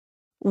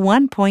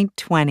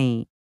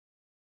1.20.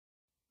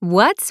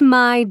 What's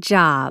my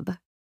job?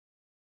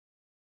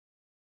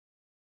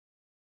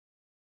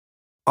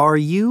 Are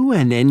you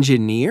an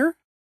engineer?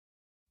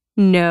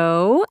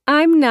 No,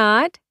 I'm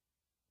not.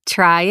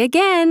 Try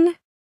again.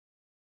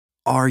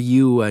 Are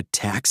you a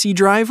taxi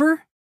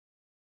driver?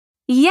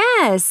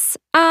 Yes,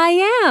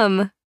 I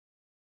am.